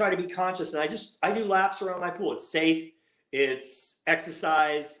 I try to be conscious, and I do laps around my pool. It's safe. It's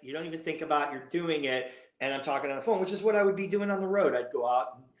exercise. You don't even think about you're doing it. And I'm talking on the phone, which is what I would be doing on the road. I'd go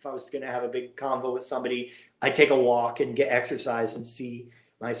out, if I was going to have a big convo with somebody, I'd take a walk and get exercise and see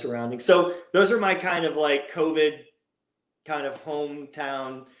my surroundings. So those are my kind of like COVID kind of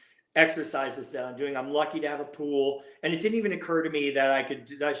hometown exercises that I'm doing. I'm lucky to have a pool, and it didn't even occur to me that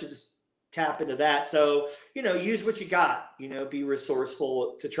I should just tap into that. So, use what you got, be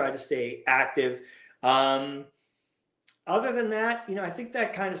resourceful to try to stay active. Other than that, I think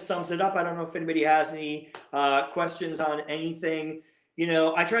that kind of sums it up. I don't know if anybody has any questions on anything.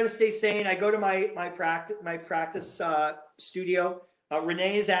 I try to stay sane. I go to my practice studio.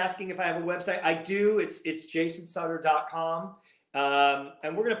 Renee is asking if I have a website. I do. It's jasonsutter.com.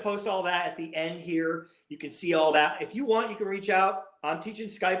 And we're going to post all that at the end here. You can see all that. If you want, you can reach out. I'm teaching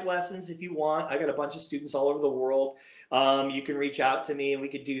Skype lessons if you want. I got a bunch of students all over the world. You can reach out to me and we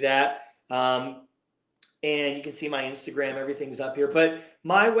could do that. And you can see my Instagram. Everything's up here. But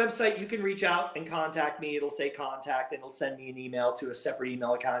my website, you can reach out and contact me. It'll say contact, and it'll send me an email to a separate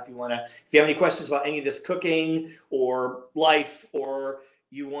email account if you have any questions about any of this cooking or life, or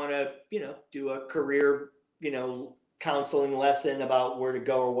you want to, do a career, counseling lesson about where to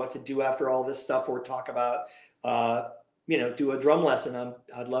go or what to do after all this stuff, or talk about, do a drum lesson.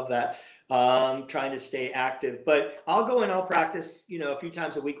 I'd love that. Trying to stay active, but I'll go and I'll practice, a few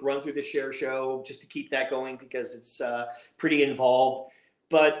times a week, run through the Cher show just to keep that going because it's pretty involved.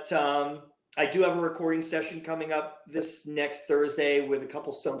 But I do have a recording session coming up this next Thursday with a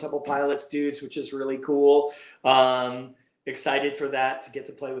couple Stone Temple Pilots dudes, which is really cool. Excited for that, to get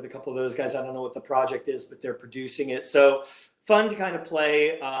to play with a couple of those guys. I don't know what the project is, but they're producing it. So fun to kind of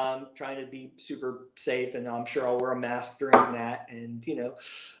play, trying to be super safe, and I'm sure I'll wear a mask during that. And,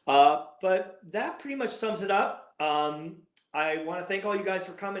 but that pretty much sums it up. I want to thank all you guys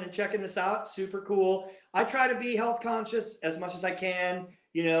for coming and checking this out. Super cool. I try to be health conscious as much as I can.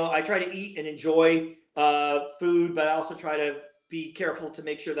 You know, I try to eat and enjoy food, but I also try to be careful to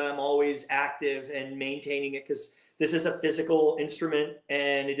make sure that I'm always active and maintaining it, because this is a physical instrument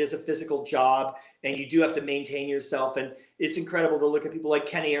and it is a physical job, and you do have to maintain yourself. And it's incredible to look at people like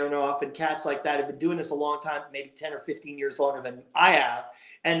Kenny Aronoff and cats like that who've been doing this a long time, maybe 10 or 15 years longer than I have,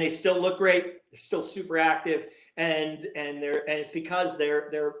 and they still look great. They're still super active, and it's because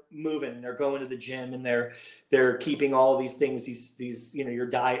they're moving and they're going to the gym and they're keeping all these things, these you know, your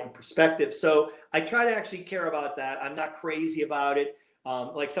diet in perspective. So I try to actually care about that. I'm not crazy about it.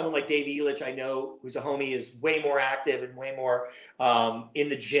 Like someone like 𝗣𝗟𝗔𝗟𝗧𝗛𝗥, I know, who's a homie, is way more active and way more in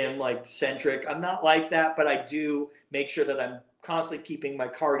the gym, like centric. I'm not like that, but I do make sure that I'm constantly keeping my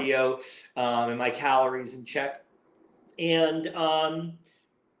cardio and my calories in check. And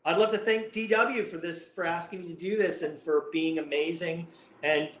I'd love to thank DW for asking me to do this and for being amazing.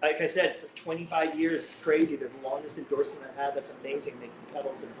 And like I said, for 25 years, it's crazy. They're the longest endorsement I've had. That's amazing, making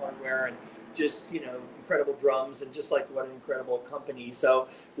pedals and hardware and just, you know, incredible drums, and just like what an incredible company. So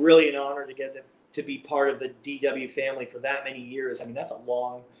really an honor to get to be part of the DW family for that many years. I mean, that's a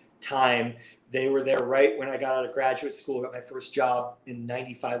long time. They were there right when I got out of graduate school. Got my first job in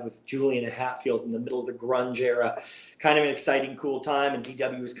 '95 with Julian at Hatfield in the middle of the grunge era. Kind of an exciting, cool time. And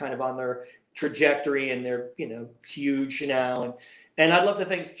DW was kind of on their trajectory, and they're, you know, huge now. And I'd love to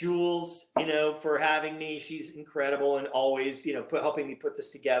thank Jules, you know, for having me. She's incredible and always, you know, helping me put this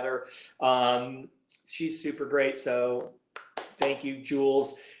together. She's super great. So thank you,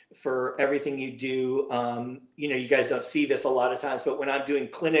 Jules, for everything you do. You know, you guys don't see this a lot of times, but when I'm doing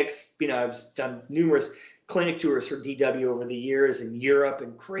clinics, you know, I've done numerous clinic tours for DW over the years in Europe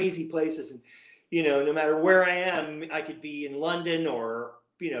and crazy places. And, you know, no matter where I am, I could be in London or,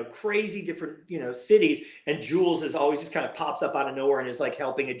 you know, crazy different, you know, cities. And Jules is always just kind of pops up out of nowhere and is like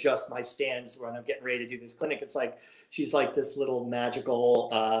helping adjust my stands when I'm getting ready to do this clinic. It's like, she's like this little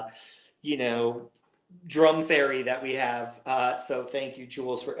magical, you know, drum fairy that we have. So thank you,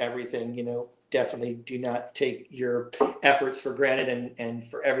 Jules, for everything. You know, definitely do not take your efforts for granted, and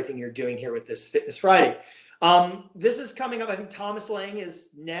for everything you're doing here with this Fitness Friday. This is coming up. I think Thomas Lang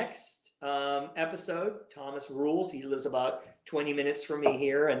is next episode. Thomas rules. He lives about 20 minutes from me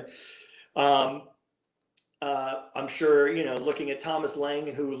here. And I'm sure, you know, looking at Thomas Lang,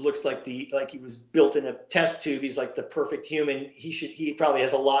 who looks like he was built in a test tube. He's like the perfect human. He probably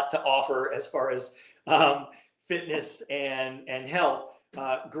has a lot to offer as far as fitness and health.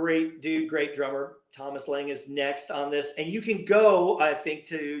 Great dude, great drummer. Thomas Lang is next on this. And you can go, I think,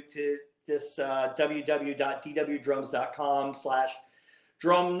 to this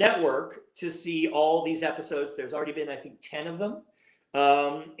www.dwdrums.com/drum network to see all these episodes. There's already been, I think, 10 of them.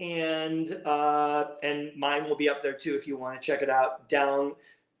 And mine will be up there too if you want to check it out down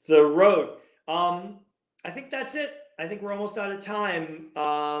the road. I think that's it. I think we're almost out of time.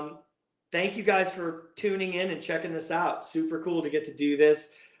 Thank you guys for tuning in and checking this out. Super cool to get to do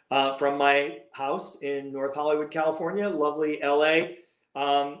this from my house in North Hollywood, California. Lovely LA.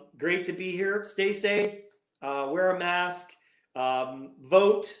 Great to be here. Stay safe. Wear a mask.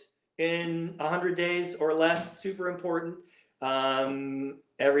 Vote in 100 days or less. Super important.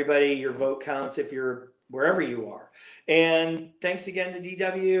 Everybody, your vote counts if you're wherever you are. And thanks again to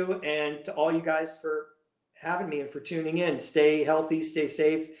DW and to all you guys for having me and for tuning in. Stay healthy, stay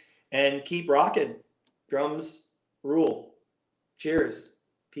safe, and keep rocking. Drums rule. Cheers.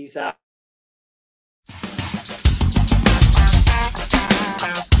 Peace out.